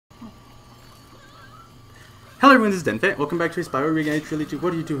Hello everyone, this is Denfet. Welcome back to Spyro Reignited Trilogy.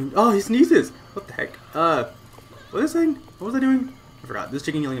 What are you doing? Oh, he sneezes! What the heck? What was I saying? What was I doing? I forgot. This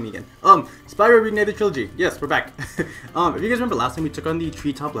chicken yelling at me again. Spyro Reignited Trilogy. Yes, we're back. If you guys remember last time we took on the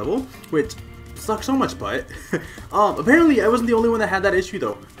treetop level, which sucked so much butt. Apparently I wasn't the only one that had that issue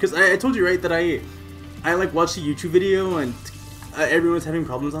though. Because I told you, right, that I like watched a YouTube video and everyone was having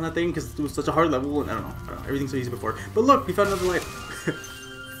problems on that thing because it was such a hard level and I don't know, everything's so easy before. But look, we found another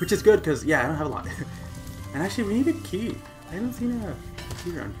life. Which is good because, yeah, I don't have a lot. And actually, we need a key. I haven't seen a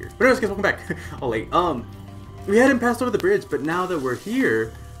key around here. But anyways, guys, welcome back. Oh, late. We hadn't passed over the bridge, but now that we're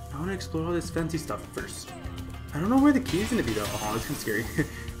here, I want to explore all this fancy stuff first. I don't know where the key is going to be, though. Oh, it's kind of scary.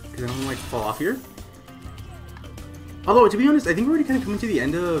 Because I don't want to, like, fall off here. Although, to be honest, I think we're already kind of coming to the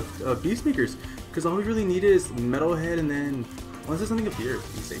end of Peacemakers. Because all we really need is Metalhead and then... Unless there's something up here.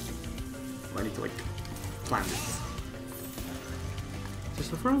 Let me see. I need to, like, plan this. Is there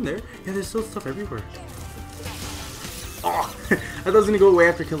stuff around there? Yeah, there's still stuff everywhere. Oh, I thought I was gonna go away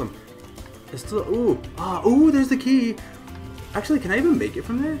after I kill him. There's still, ooh, there's the key. Actually, can I even make it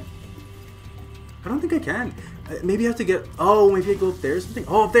from there? I don't think I can. Maybe I have to get, maybe I go up there or something.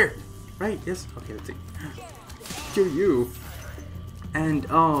 Oh, up there. Right, yes. Okay, let's see. Kill you. And,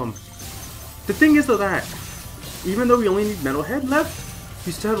 the thing is though that, even though we only need Metalhead left,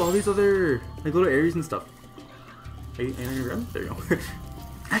 we still have all these other, like, little areas and stuff. Are you gonna grab? There you go.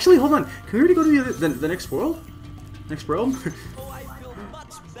 Actually, hold on. Can we already go to the next world? Next world? Oh, I feel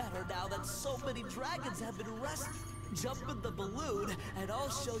much better now that so many dragons have been arrested. Jump in the balloon, and I'll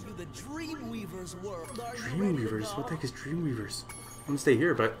show you the Dreamweaver's world. Dreamweavers? What the heck is Dreamweavers? I'm gonna stay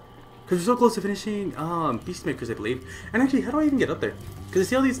here, but because we're so close to finishing Peacemakers, I believe. And actually, how do I even get up there? Because I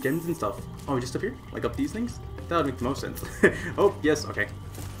see all these gems and stuff. Oh, just up here? Like up these things? That would make the most sense. Oh, yes, okay.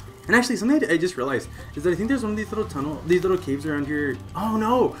 And actually, something I just realized is that I think there's one of these little caves around here. Oh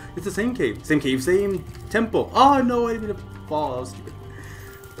no, it's the same cave, same temple. Oh no, I didn't mean to fall. I was stupid.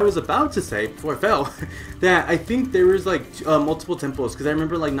 I was about to say before I fell that I think there was like multiple temples because I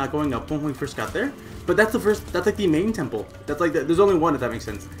remember like not going up when we first got there. But that's the first. That's like the main temple. That's like there's only one if that makes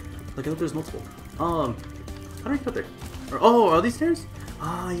sense. Like I thought there's multiple. How do I get up there? Or, are these stairs?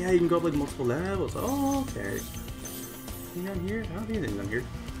 Ah, yeah, you can go up like multiple levels. Oh, okay. Anything down here? I don't think anything down here.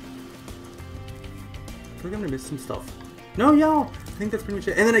 I feel like I'm gonna miss some stuff. No, yo! I think that's pretty much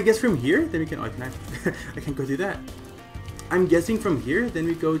it. And then I guess from here, then we can... Oh, can I can't go through that. I'm guessing from here, then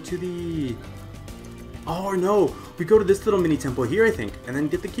we go to the... Oh, or no! We go to this little mini temple here, I think. And then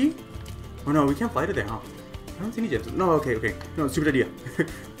get the key? Oh no, we can't fly to there, huh? I don't see any gems. No, okay. No, stupid idea.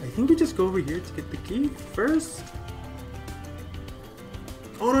 I think we just go over here to get the key first.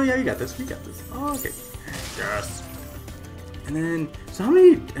 Oh no, yeah, you got this. We got this. Oh, okay. Yes! And then... So how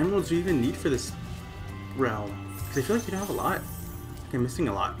many emeralds do you even need for this realm? Because I feel like you don't have a lot. Okay, I'm missing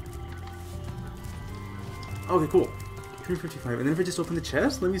a lot. Okay, cool. 255. And then if I just open the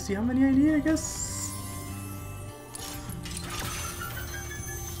chest, let me see how many I need, I guess.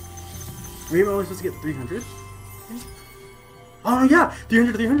 Maybe I'm only supposed to get 300? Oh yeah!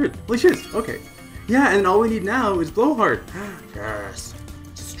 300! Holy shit! Okay. Yeah, and all we need now is Blowhard. Yes!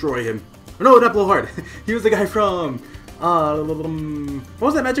 Destroy him. Oh, no, not Blowhard. He was the guy from... what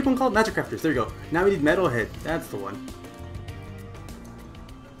was that magic one called? Magic Crafters. There you go. Now we need Metalhead. That's the one.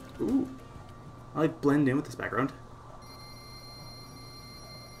 Ooh. I like blend in with this background.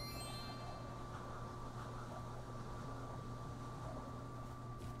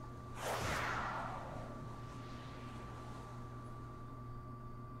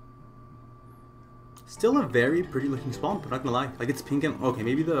 Still a very pretty looking spawn, but not gonna lie. Like it's pink and okay,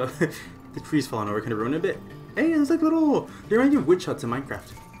 maybe the the trees falling over kind of ruin it a bit. Hey, there's like little... They remind you of witch huts in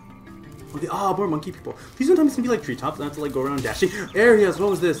Minecraft. Okay, more monkey people. These sometimes can be like treetops, and I have to like go around dashing. Areas, what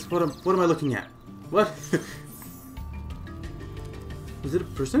was this? What am I looking at? What? Is it a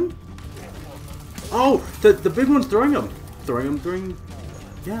person? Oh, the big one's throwing him.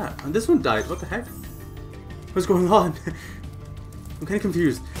 Yeah, and this one died. What the heck? What's going on? I'm kind of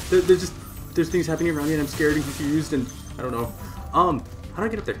confused. There's things happening around me and I'm scared and confused and I don't know. How do I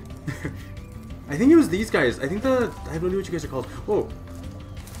get up there? I think it was these guys. I have no idea what you guys are called. Whoa.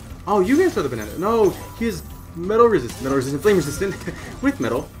 Oh, you guys are the banana. No, he is flame resistant with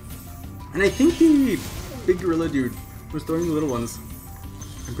metal. And I think the big gorilla dude was throwing the little ones.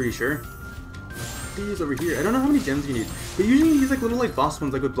 I'm pretty sure. These over here. I don't know how many gems you need. But usually these like little like boss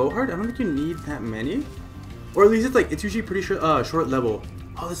ones like with Blowhard, I don't think you need that many. Or at least it's usually pretty short level.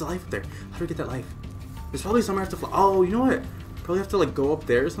 Oh, there's a life up there. How do I get that life? There's probably somewhere I have to fly. Oh, you know what? Probably have to like go up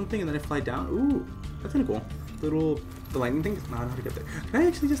there or something and then I fly down. Ooh, that's kind of cool. The lightning thing. No, I don't know how to get there. Can I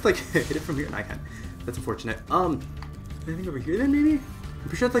actually just like hit it from here? No, I can't. That's unfortunate. Anything over here then maybe? I'm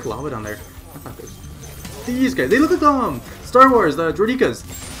pretty sure it's like lava down there. That's not good. these guys. They look like Star Wars, the Droidekas.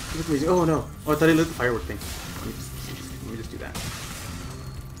 They look amazing. Oh no. Oh, I thought he lit the firework thing. Let me just do that.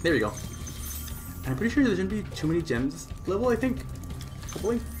 There we go. And I'm pretty sure there shouldn't be too many gems level, I think.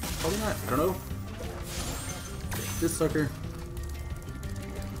 Hopefully. Probably not. I don't know. This sucker.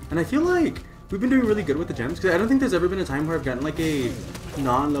 And I feel like we've been doing really good with the gems, because I don't think there's ever been a time where I've gotten like a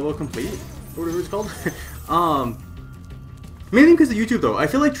non-level complete, or whatever it's called. Mainly because of YouTube though. I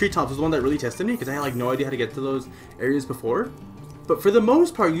feel like Treetops was the one that really tested me, because I had like no idea how to get to those areas before. But for the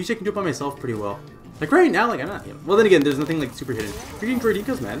most part, usually I can do it by myself pretty well. Like right now, like I'm not, you know, well then again, there's nothing like super hidden. Freaking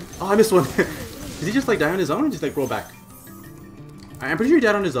Droidekas, man. Oh, I missed one. Did he just like die on his own and just like roll back? I'm pretty sure he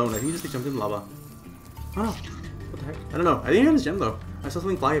died on his own. I think he just like jumped in lava. Oh, what the heck? I don't know. I think he got his gem though. I saw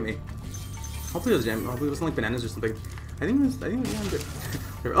something fly at me. Hopefully it was a gem. Hopefully it wasn't like bananas or something. I think yeah, I'm good.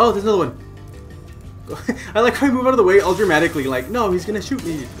 Oh, there's another one. I like how I move out of the way all dramatically. Like, no, he's gonna shoot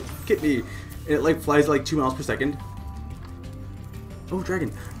me, get me. And it like flies like 2 miles per second. Oh,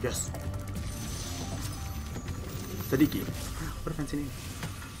 dragon. Yes. Sadiki. What a fancy name.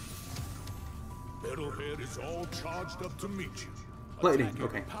 Metalhead is all charged up to meet you. Lightning. Attacking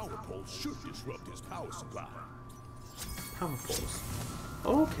Okay. Power pulse should disrupt his power supply. Power pulse.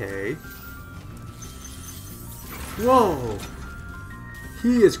 Okay. Whoa.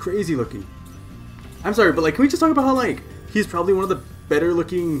 He is crazy looking. I'm sorry, but like, can we just talk about how like he's probably one of the better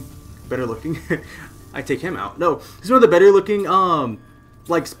looking? I take him out. No, he's one of the better looking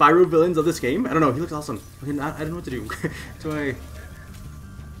like Spyro villains of this game. I don't know. He looks awesome. I don't know what to do. Do I?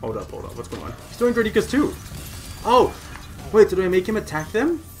 Hold up. What's going on? He's doing Droidekas too. Oh, wait. So do I make him attack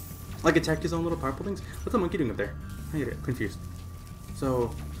them? Like attack his own little powerful things? What's the monkey doing up there? I get confused.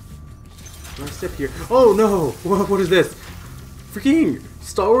 So, do I step here? Oh no! What is this? Freaking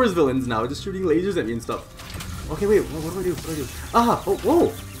Star Wars villains now, just shooting lasers at me and stuff. Okay, wait. What do I do? What do I do? Ah! Oh,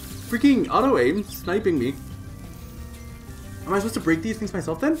 whoa! Freaking auto aim, sniping me. Am I supposed to break these things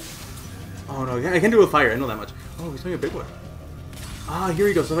myself then? Oh no, I can do it with fire. I know that much. Oh, he's doing a big one. Ah, here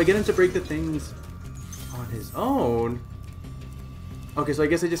we go. So if I get him to break the things on his own. Okay, so I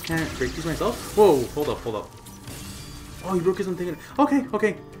guess I just can't break these myself. Whoa! Hold up. Oh, he broke his own thing.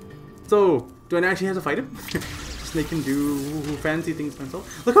 Okay. So, do I actually have to fight him? Just make him do fancy things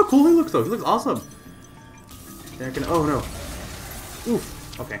myself. Look how cool he looks though. He looks awesome. Then I can. Oh no.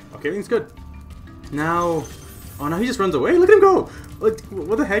 Oof. Okay, everything's good. Now, oh, now he just runs away. Look at him go. Like,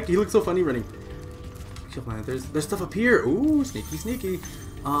 what the heck? He looks so funny running. There's stuff up here. Ooh, sneaky.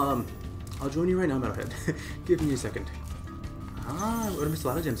 I'll join you right now, Metalhead. Give me a second. Ah, I missed a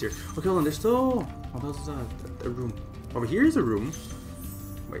lot of gems here. Okay, hold on. There's still. Oh, that's a room. Over here is a room.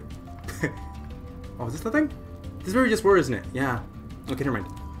 Wait. Oh, is this the thing? This is where we just were, isn't it? Yeah. Okay, never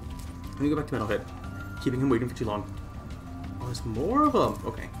mind. Let me go back to Metalhead. Keeping him waiting for too long. Oh, there's more of them.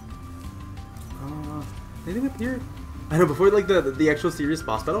 Okay. Anything up here? I know, before like the actual serious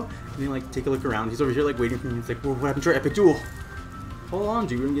boss battle, and then like take a look around. He's over here like waiting for me. He's like, well, what happened to our epic duel? Hold on,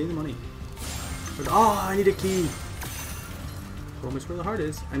 dude. I'm getting the money. But, oh, I need a key. Almost where the heart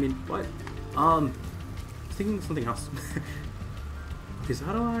is. I mean, what? I was thinking of something else. Okay, so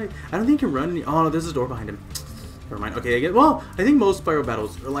how do I don't think you can run any. Oh no, there's a door behind him. Never mind. Okay, I think most Spyro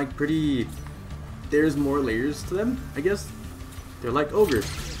battles are like pretty. There's more layers to them, I guess. They're like ogres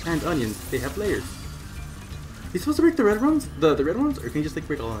and onions. They have layers. Are you supposed to break the red ones? The red ones? Or can you just like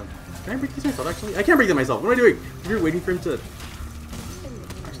break all of them? Can I break these myself actually? I can't break them myself. What am I doing? You're waiting for him to.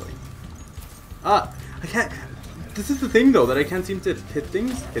 Actually. I can't. This is the thing though, that I can't seem to hit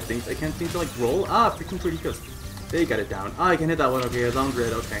things. I can't seem to like roll. Freaking Droidekas. They got it down. I can hit that one. Okay, as long as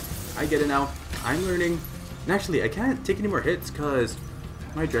red. Okay, I get it now. I'm learning. And actually, I can't take any more hits because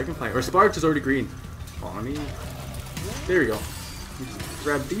my dragonfly or Sparks is already green. Hold on, there we go. Just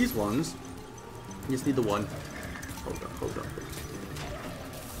grab these ones. You just need the one. Hold up.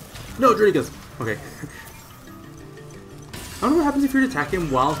 No, Droidekas. Okay. I don't know what happens if you were to attack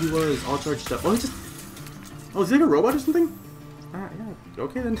him while he was all charged up. Oh, he's like a robot or something? Yeah.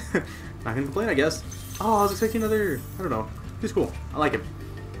 Okay then. Not gonna complain, I guess. Oh, I was expecting another. I don't know. He's cool. I like him.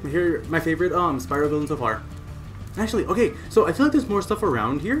 Here, my favorite Spyro villain so far. Actually, okay. So I feel like there's more stuff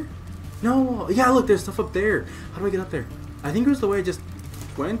around here. No. Yeah, look, there's stuff up there. How do I get up there? I think it was the way I just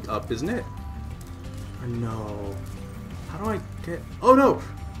went up, isn't it? Or no. How do I get? Oh no.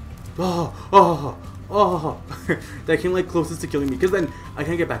 Oh. That came like closest to killing me because then I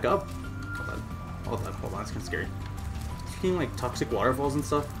can't get back up. Hold on. It's kind of scary. Speaking like toxic waterfalls and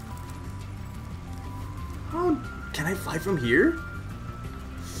stuff. How can I fly from here?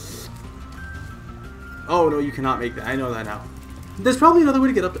 Oh no, you cannot make that. I know that now. There's probably another way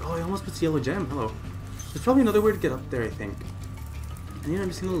to get up there. Oh, I almost put the yellow gem. Hello. There's probably another way to get up there, I think. And, I'm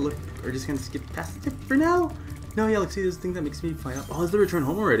just gonna look, or just gonna skip past it for now. No, yeah, like, see, this thing that makes me fly up. Oh, is the return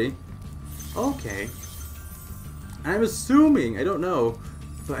home already? Okay. I'm assuming, I don't know,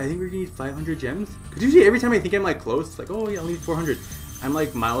 but I think we're gonna need 500 gems. Because usually every time I think I'm, like, close, it's like, oh, yeah, I'll need 400. I'm,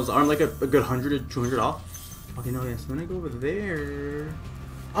 like, miles, or I'm, like, a good 100 or 200 off. Okay, no, yeah, so when I go over there...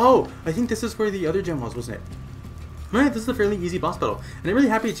 Oh, I think this is where the other gem was, wasn't it? Alright, this is a fairly easy boss battle. And I'm really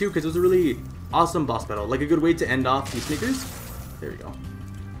happy, too, because it was a really awesome boss battle. Like, a good way to end off Peacemakers. There we go.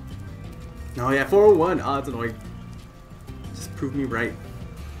 Oh, yeah, 401. Oh, that's annoying. Just prove me right.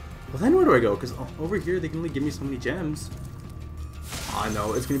 Well, then where do I go? Because over here, they can only give me so many gems. Oh,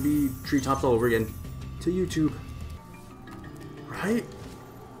 no, it's going to be treetops all over again. To YouTube. Right?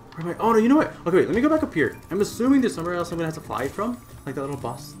 Where am I? Oh, no, you know what? Okay, wait, let me go back up here. I'm assuming there's somewhere else I'm going to have to fly from. Like that little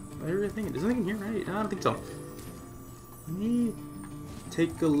boss area thing. There's nothing in here, right? No, I don't think so. Let me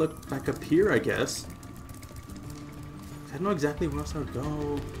take a look back up here, I guess. I don't know exactly where else I would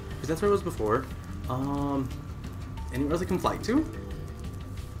go. Because that's where I was before. Anywhere else I can fly to?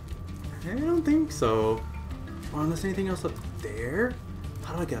 I don't think so. Or unless anything else up there?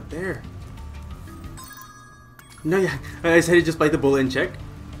 How do I get up there? No, yeah. I decided to just bite the bullet and check.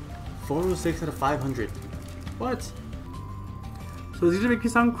 406 out of 500. What? So these are making me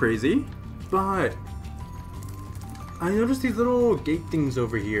sound crazy, but I noticed these little gate things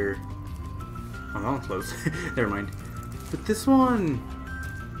over here. Oh, that one's close. Never mind. But this one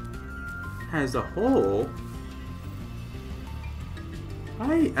has a hole.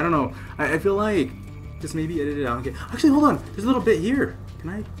 I don't know. I feel like just maybe edit it out and get. Actually, hold on. There's a little bit here. Can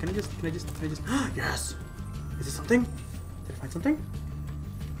I just? Yes. Is this something? Did I find something?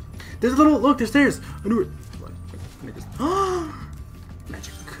 There's a little. Look, there's stairs. I knew it. Hold on. Can I just?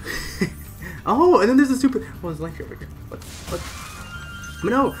 Magic. Oh, and then there's a stupid. Oh, there's life over here. What? But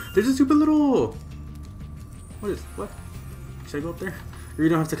no, there's a stupid little. What? Should I go up there? Or you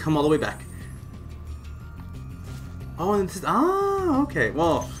don't have to come all the way back. Oh, and this is, okay.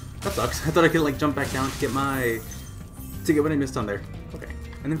 Well, that sucks. I thought I could like jump back down to get what I missed on there. Okay.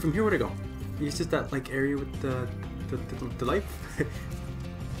 And then from here, where'd I go? It's just that like area with the life. Can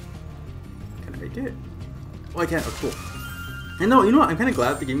I make it? Oh, I can't. Oh, cool. And no, you know what? I'm kind of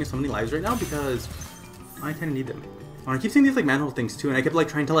glad the game has so many lives right now because I kind of need them. Oh, I keep seeing these like manhole things too, and I kept like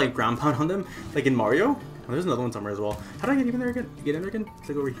trying to like ground pound on them, like in Mario. Oh, there's another one somewhere as well. How do I get in there again? Get in there again? It's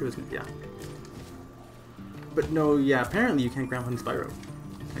like over here, isn't it? Yeah. But no, yeah. Apparently you can't ground pound Spyro.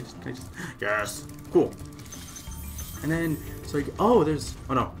 Can I just? Yes. Cool. And then there's.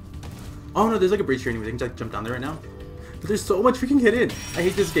 Oh no, there's like a bridge here anyway. I can just like jump down there right now. But there's so much freaking hidden. I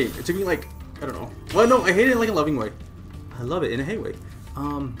hate this game. It took me like I don't know. Well, no, I hate it in like a loving way. I love it in a hate way.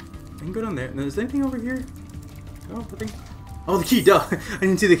 I can go down there. And then is there anything over here? Oh, nothing. Oh, the key, duh! I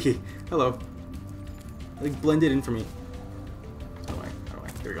didn't see the key. Hello. Like, blended in for me. How do I?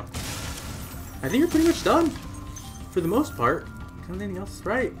 There we go. I think we're pretty much done. For the most part. Anything else?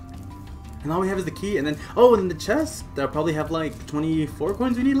 Right. And all we have is the key, and then, oh, and then the chest. That'll probably have, like, 24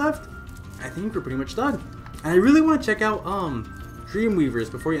 coins we need left. I think we're pretty much done. And I really want to check out,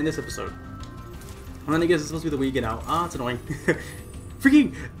 Dreamweavers before you end this episode. And then I guess it's supposed to be the way you get out. Ah, it's annoying.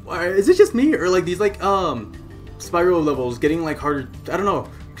 Freaking, is it just me? Or, like, these, like, Spyro levels getting like harder. I don't know,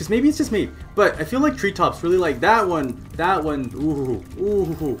 because maybe it's just me, but I feel like treetops really like that one, ooh,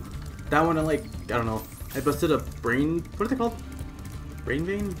 that one. I like, I don't know, I busted a brain, what are they called? Brain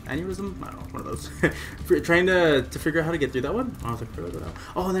vein aneurysm? I don't know, one of those. Trying to figure out how to get through that one. I was like, where do I go now?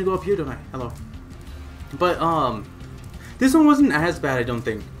 Oh, and then go up here, don't I? Hello. But this one wasn't as bad, I don't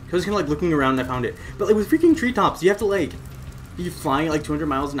think. I was kind of like looking around and I found it. But like with freaking treetops, you have to like be flying at like 200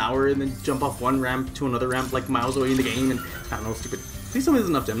 miles an hour and then jump off one ramp to another ramp like miles away in the game, and I don't know, stupid. Please tell me there's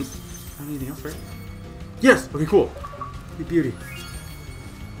enough gems. I don't need anything else, right? Yes! Okay, cool. Beauty.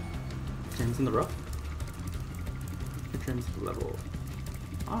 Gems in the rough? Gems level.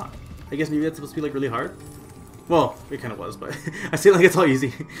 Ah. I guess maybe that's supposed to be like really hard? Well, it kind of was, but I say like it's all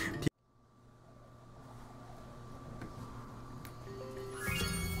easy.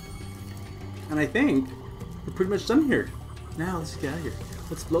 And I think we're pretty much done here. Now let's get out of here.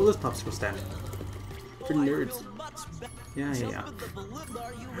 Let's blow this popsicle stand. For nerds. Yeah.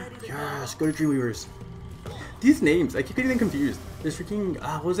 Gosh, go to Dreamweavers. These names, I keep getting them confused. There's freaking,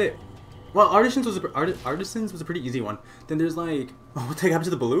 what was it? Well, Artisans was a pretty easy one. Then there's like, oh, what the heck happened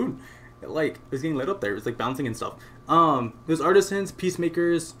to the balloon? It was getting lit up there. It was like bouncing and stuff. There's Artisans,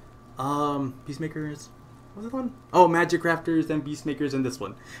 Peacemakers, what was the one? Oh, Magic Crafters, then Beastmakers, and this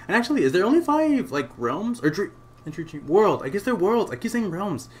one. And actually, is there only 5 like realms or world? I guess they're worlds. I keep saying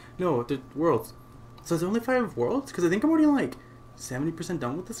realms. No, they're worlds. So is there only 5 worlds? Because I think I'm already like 70%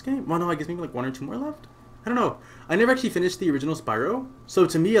 done with this game. Well, no, I guess maybe like 1 or 2 more left. I don't know. I never actually finished the original Spyro, so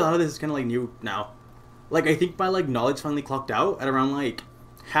to me a lot of this is kind of like new now. Like I think my like knowledge finally clocked out at around like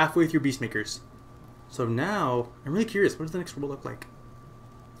halfway through Beastmakers. So now I'm really curious. What does the next world look like?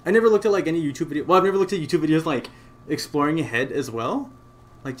 I never looked at like any YouTube video. Well, I've never looked at YouTube videos like exploring ahead as well,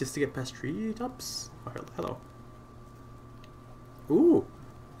 like just to get past treetops. Oh, hello. Ooh,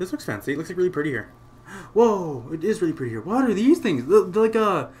 this looks fancy. It looks like really pretty here. Whoa, it is really pretty here. What are these things? They're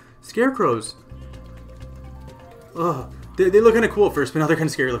like scarecrows. Ugh, they look kind of cool at first, but now they're kind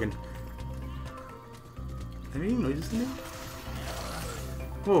of scary looking. Any noises in there?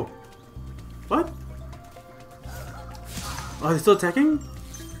 Whoa. What? Oh, they're still attacking?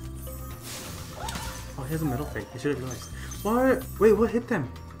 Oh, he has a metal face. I should have realized. What? Wait, what hit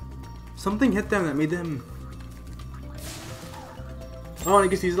them? Something hit them that made them... Oh, and I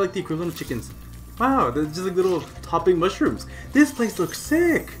guess these are like the equivalent of chickens. Wow, they're just like little hopping mushrooms. This place looks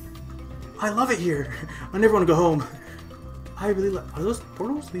sick! I love it here. I never want to go home. I really like... Are those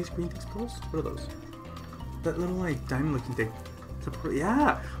portals? These green things portals? What are those? That little like diamond looking thing. It's a portal.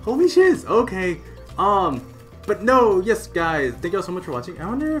 Yeah! Holy shiz! Okay. But no, yes guys, thank you all so much for watching. I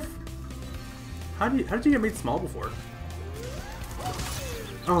wonder if... How did you get made small before?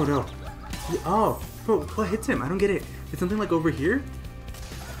 Oh no. Oh, bro, what hits him? I don't get it. It's something like over here?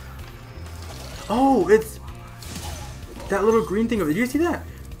 Oh, it's that little green thing over there. Did you see that?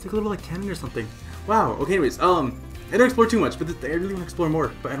 It's like a little like cannon or something. Wow. Okay, anyways, I don't explore too much, but I really want to explore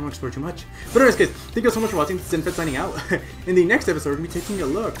more, but I don't want to explore too much. But anyways, guys, thank you so much for watching. This is Zenfed signing out. In the next episode, we're going to be taking a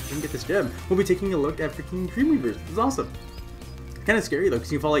look. We can get this gem. We'll be taking a look at freaking Dreamweavers. This is awesome. Kind of scary though,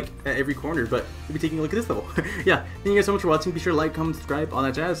 because you can fall like at every corner, but we'll be taking a look at this level. Yeah, thank you guys so much for watching. Be sure to like, comment, subscribe, all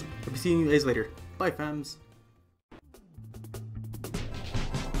that jazz. I'll be seeing you guys later. Bye, fams.